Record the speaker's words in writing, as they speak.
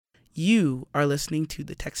You are listening to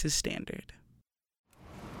the Texas Standard.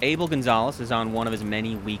 Abel Gonzalez is on one of his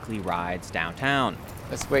many weekly rides downtown.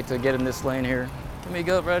 Let's wait to get in this lane here. Let me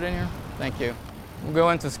go right in here. Thank you. We'll go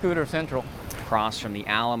into Scooter Central. Across from the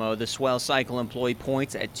Alamo, the Swell Cycle employee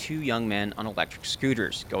points at two young men on electric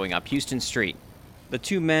scooters going up Houston Street. The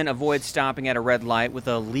two men avoid stopping at a red light with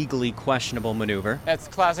a legally questionable maneuver. That's a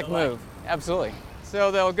classic move. Absolutely. So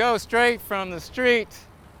they'll go straight from the street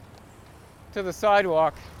to the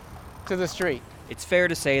sidewalk to the street. It's fair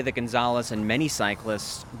to say that Gonzalez and many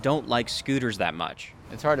cyclists don't like scooters that much.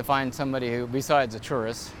 It's hard to find somebody who, besides a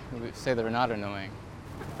tourist, who would say they're not annoying.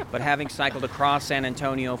 But having cycled across San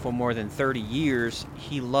Antonio for more than 30 years,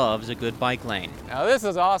 he loves a good bike lane. Now this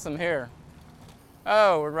is awesome here.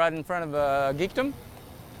 Oh, we're right in front of Geekdom.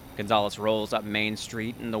 Gonzalez rolls up Main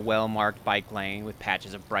Street in the well-marked bike lane with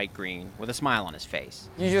patches of bright green with a smile on his face.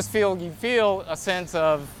 You feel a sense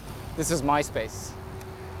of, this is my space,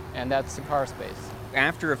 and that's the car space.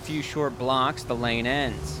 After a few short blocks, the lane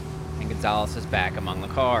ends, and Gonzalez is back among the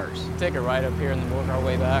cars. Take it right up here and then work our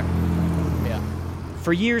way back. Yeah.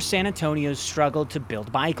 For years, San Antonio's struggled to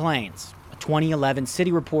build bike lanes. A 2011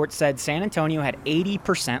 city report said San Antonio had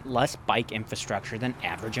 80% less bike infrastructure than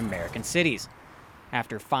average American cities.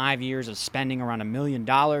 After 5 years of spending around $1 million,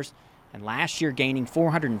 and last year gaining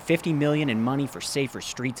 $450 million in money for safer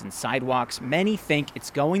streets and sidewalks, many think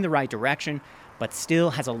it's going the right direction, but still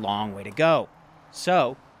has a long way to go.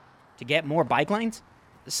 So, to get more bike lanes,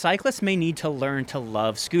 cyclists may need to learn to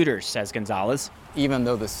love scooters, says Gonzalez. Even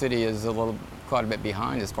though the city is quite a bit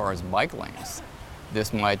behind as far as bike lanes,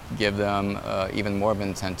 this might give them even more of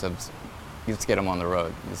incentives. Let's get them on the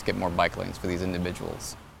road. Let's get more bike lanes for these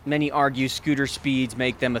individuals. Many argue scooter speeds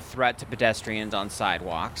make them a threat to pedestrians on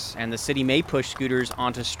sidewalks, and the city may push scooters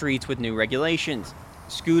onto streets with new regulations.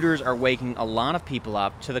 Scooters are waking a lot of people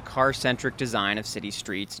up to the car-centric design of city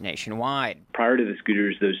streets nationwide. Prior to the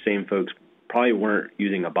scooters, those same folks probably weren't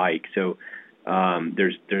using a bike, so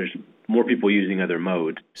there's more people using other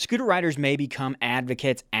modes. Scooter riders may become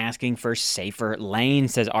advocates asking for safer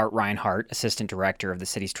lanes, says Art Reinhardt, assistant director of the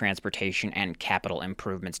city's Transportation and Capital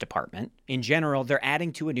Improvements Department. In general, they're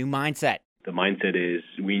adding to a new mindset. The mindset is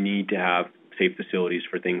we need to have safe facilities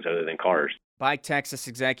for things other than cars. Bike Texas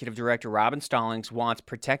Executive Director Robin Stallings wants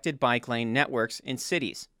protected bike lane networks in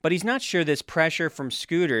cities. But he's not sure this pressure from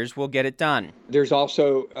scooters will get it done. There's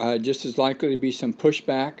also just as likely to be some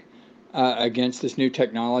pushback against this new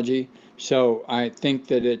technology. So I think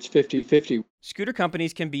that it's 50-50. Scooter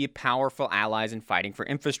companies can be powerful allies in fighting for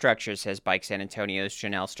infrastructure, says Bike San Antonio's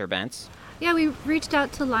Janelle Sturbentz. Yeah, we reached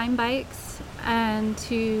out to Lime Bikes and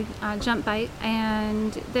to Jump Bike,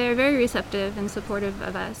 and they're very receptive and supportive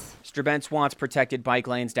of us. Sturbentz wants protected bike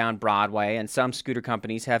lanes down Broadway, and some scooter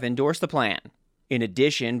companies have endorsed the plan. In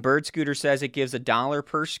addition, Bird Scooter says it gives $1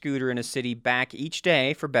 per scooter in a city back each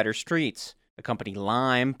day for better streets. The company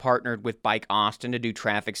Lime partnered with Bike Austin to do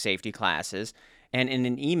traffic safety classes, and in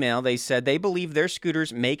an email they said they believe their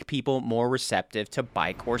scooters make people more receptive to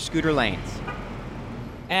bike or scooter lanes.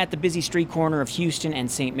 At the busy street corner of Houston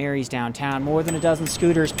and St. Mary's downtown, more than a dozen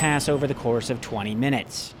scooters pass over the course of 20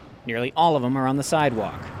 minutes. Nearly all of them are on the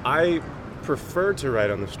sidewalk. I prefer to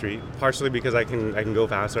ride on the street, partially because I can go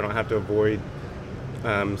faster. I don't have to avoid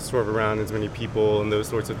swerve around as many people and those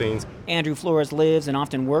sorts of things. Andrew Flores lives and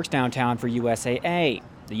often works downtown for USAA.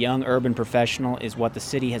 The young urban professional is what the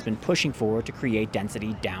city has been pushing for to create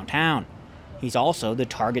density downtown. He's also the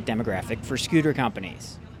target demographic for scooter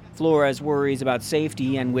companies. Flores worries about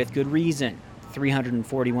safety, and with good reason.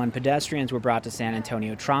 341 pedestrians were brought to San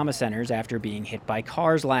Antonio trauma centers after being hit by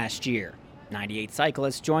cars last year. 98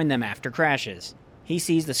 cyclists joined them after crashes. He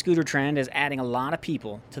sees the scooter trend as adding a lot of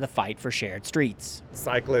people to the fight for shared streets.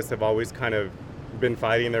 Cyclists have always kind of been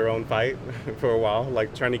fighting their own fight for a while,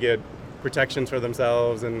 like trying to get protections for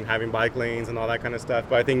themselves and having bike lanes and all that kind of stuff.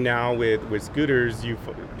 But I think now with scooters,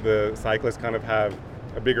 the cyclists kind of have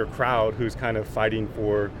a bigger crowd who's kind of fighting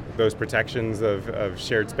for those protections of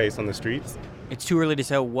shared space on the streets. It's too early to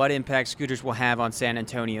tell what impact scooters will have on San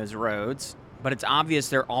Antonio's roads, but it's obvious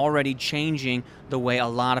they're already changing the way a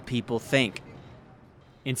lot of people think.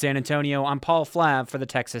 In San Antonio, I'm Paul Flav for the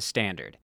Texas Standard.